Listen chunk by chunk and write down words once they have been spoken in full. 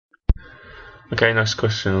Okay, next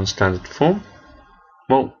question on standard form.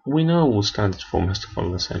 Well, we know all standard form has to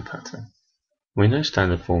follow the same pattern. We know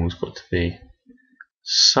standard form has got to be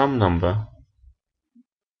some number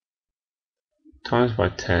times by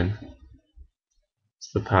 10 to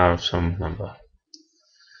the power of some number.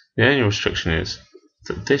 The only restriction is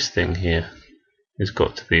that this thing here has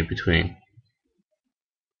got to be between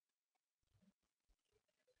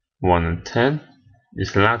 1 and 10.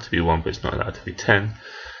 It's allowed to be 1, but it's not allowed to be 10.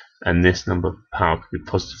 And this number power could be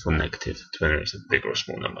positive or negative, depending if it's a big or a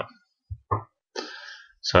small number.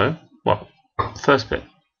 So, well, first bit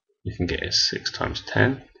you can get is 6 times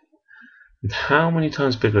 10. And how many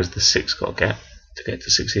times bigger has the 6 got to get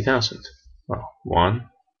to 60,000? Well, 1,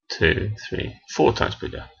 2, 3, 4 times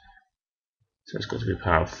bigger. So it's got to be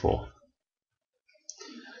power of 4.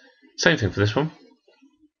 Same thing for this one.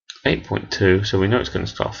 8.2, so we know it's going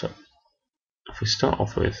to start off at, if we start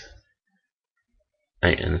off with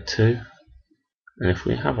 8 and a 2, and if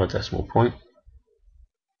we have our decimal point,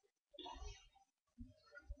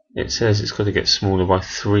 it says it's got to get smaller by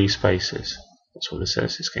 3 spaces. That's what it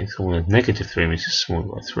says. It's getting smaller. Negative 3 means it's smaller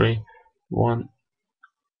by 3. 1,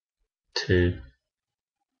 2,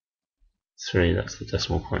 3. That's the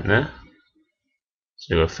decimal point there.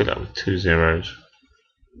 So you've got to fill it up with 2 zeros.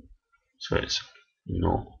 So it's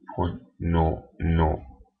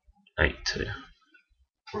 0.0082.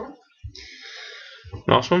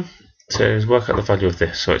 Last one says work out the value of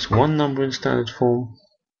this. So it's one number in standard form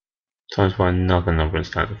times by another number in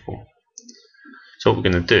standard form. So what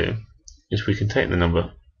we're going to do is we can take the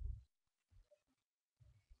number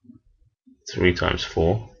 3 times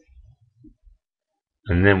 4,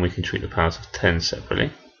 and then we can treat the powers of 10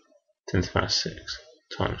 separately. 10 to the power 6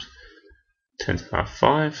 times 10 to the power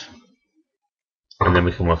 5, and then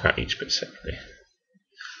we can work out each bit separately.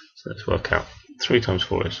 So let's work out 3 times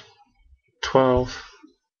 4 is 12,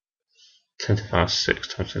 10 to the power 6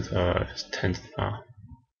 times 10 to the power 5 is 10 to the power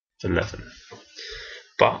 11.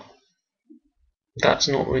 But that's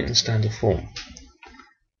not written in standard form.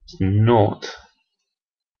 It's not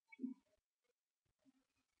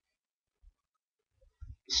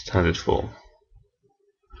standard form.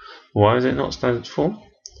 Why is it not standard form?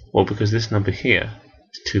 Well, because this number here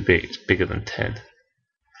is too big. It's bigger than 10.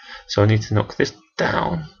 So I need to knock this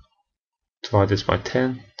down, divide this by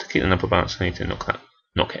 10. To keep the number balanced, I need to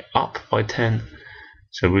knock it up by 10.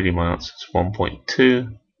 So really my answer is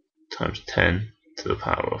 1.2 times 10 to the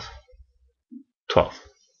power of 12.